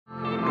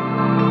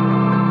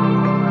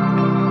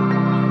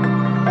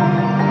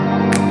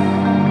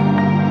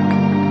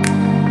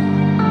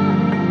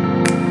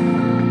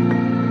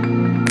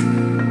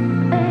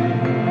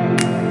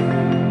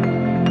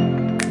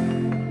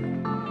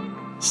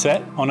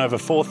Set on over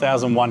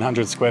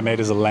 4,100 square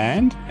metres of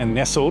land and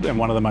nestled in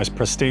one of the most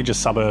prestigious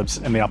suburbs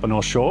in the Upper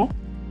North Shore,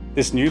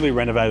 this newly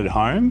renovated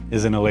home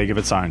is in a league of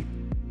its own.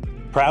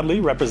 Proudly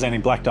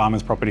representing Black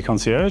Diamondz Property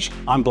Concierge,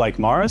 I'm Blake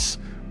Morris.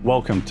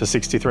 Welcome to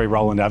 63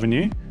 Roland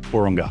Avenue,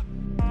 Wahroonga.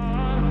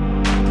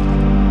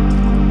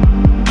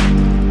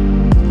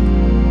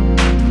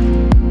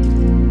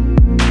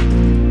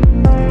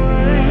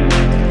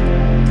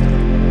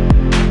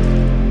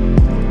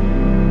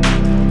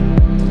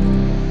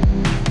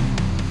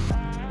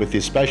 With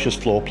this spacious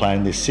floor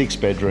plan, this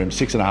 6-bedroom,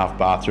 6.5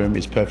 bathroom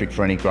is perfect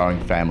for any growing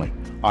family.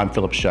 I'm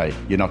Philip Shea.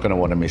 You're not going to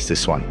want to miss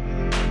this one.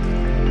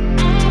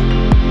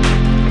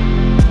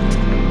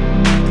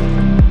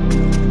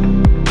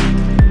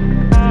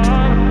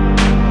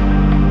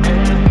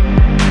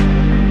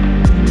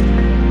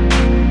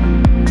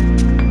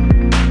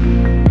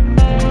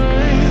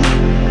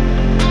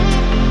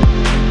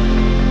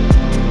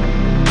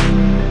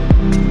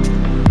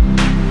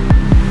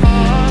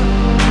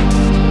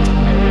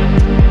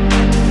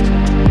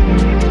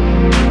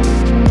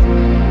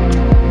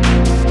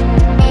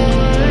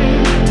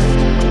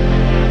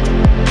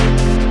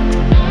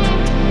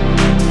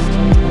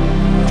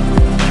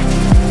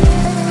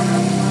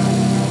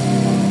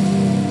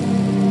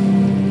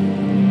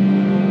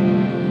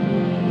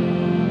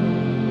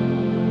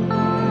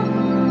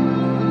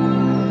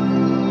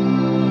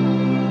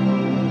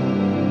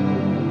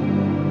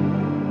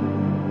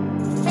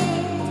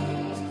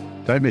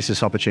 Don't miss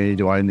this opportunity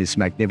to own this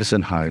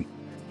magnificent home.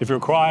 If you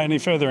require any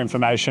further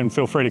information,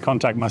 feel free to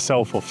contact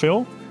myself or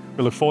Phil.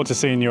 We look forward to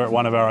seeing you at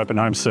one of our open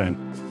homes soon.